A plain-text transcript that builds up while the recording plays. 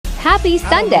Happy I don't know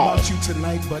Sunday. about you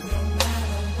tonight, but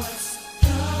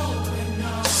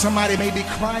somebody may be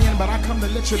crying, but I come to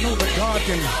let you know that God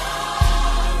can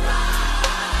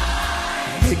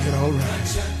make it all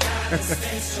right.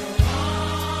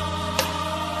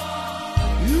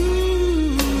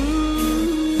 Ooh,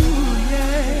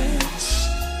 yes.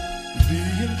 Be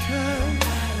encouraged.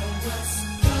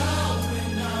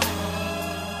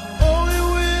 Oh, it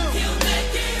will. He'll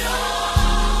make it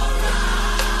all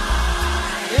right.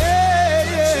 Yeah,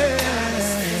 yeah.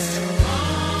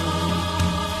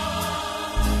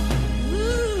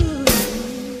 Ooh.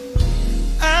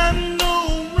 I know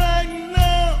right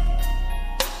now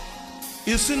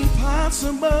it's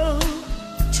impossible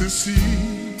to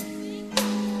see,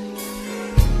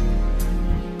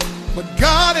 but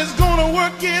God is gonna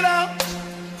work it out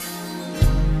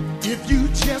if you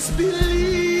just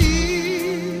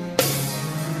believe.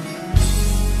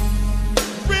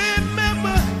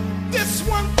 Remember this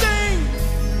one thing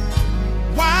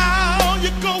while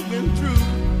you're going through.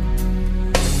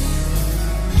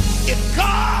 If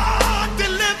God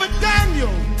delivered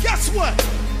Daniel, guess what?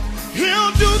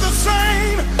 He'll do the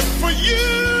same for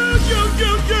you.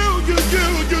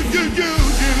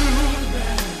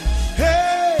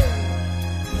 Hey.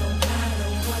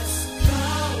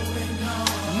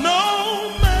 No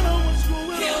matter what's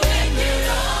going on, he'll make it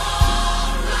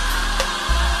all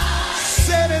right.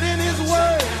 Said it in his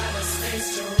word.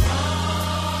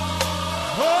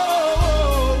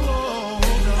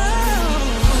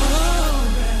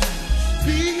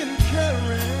 Be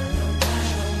encouraged.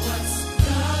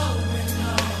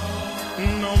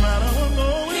 No matter what's going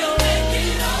on, he'll make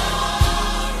it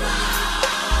all right.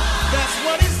 That's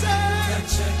what he said.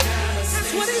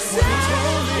 That's what he said.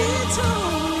 He told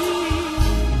me.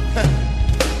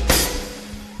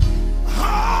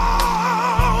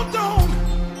 Hold on.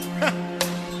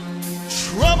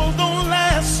 Trouble don't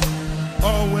last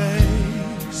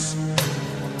always.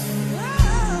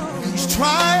 These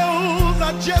trials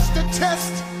are just a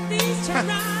test. These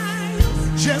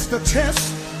trials, just a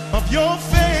test of your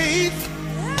faith.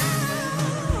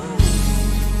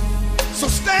 So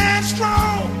stand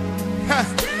strong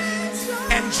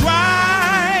and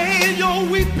dry your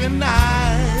weeping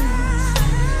eyes,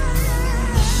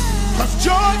 'cause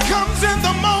joy comes in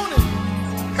the morning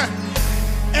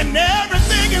and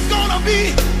everything is gonna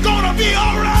be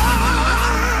all right.